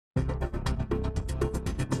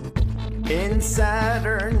In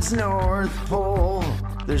Saturn's North Pole,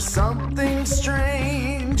 there's something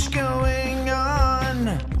strange going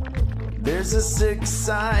on. There's a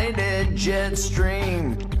six-sided jet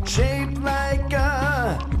stream shaped like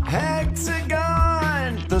a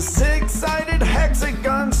hexagon. The six-sided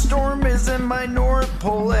hexagon storm is in my North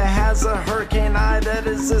Pole. It has a hurricane eye that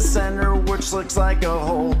is the center, which looks like a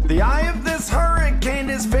hole. The eye of this hurricane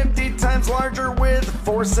is 50 times larger with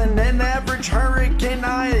force than an average hurricane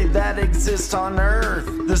eye that exists on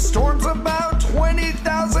Earth. The storm's about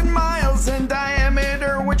 20,000 miles in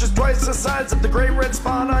diameter, which is twice the size of the Great Red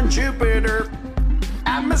Spot on Jupiter.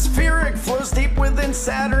 Atmospheric flows deep within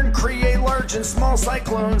Saturn create large and small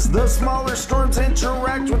cyclones. The smaller storms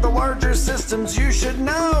interact with the larger systems, you should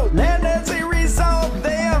know. And as a result,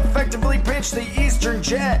 they effectively pinch the eastern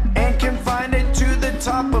jet and confine it to the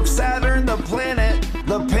top of Saturn, the planet.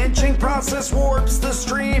 The pinching process warps the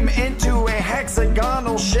stream into a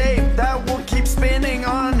hexagonal shape that will keep spinning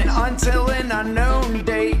on until an unknown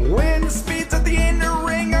date. Wind speeds at the inner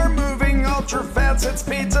ring are moving ultra fast at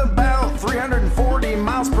speeds about 340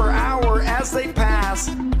 miles per hour as they pass.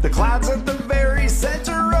 The clouds at the very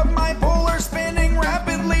center of my pole are spinning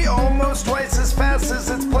rapidly, almost twice as fast as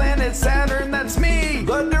its planet Saturn, that's me.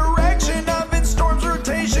 The direction of its storm's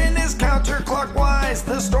rotation is counterclockwise.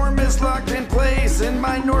 The storm is locked in place in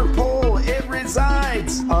my North Pole, it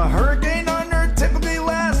resides. A hurricane on Earth typically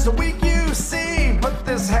lasts a week, you see, but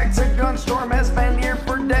this hexagon storm has been here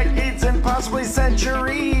for decades and possibly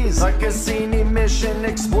centuries. A Cassini mission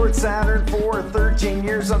explored Saturn for 13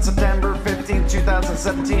 years. On September 15,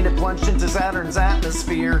 2017, it plunged into Saturn's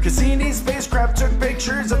atmosphere. Cassini's spacecraft took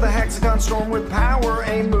pictures of the hexagon storm with power.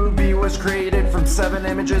 A movie was created from 7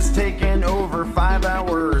 images taken over 5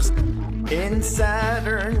 hours. In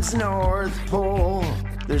Saturn's North Pole,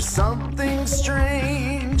 there's something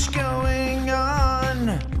strange going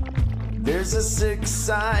on. There's a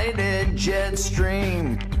six-sided jet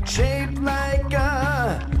stream shaped like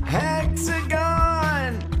a hexagon.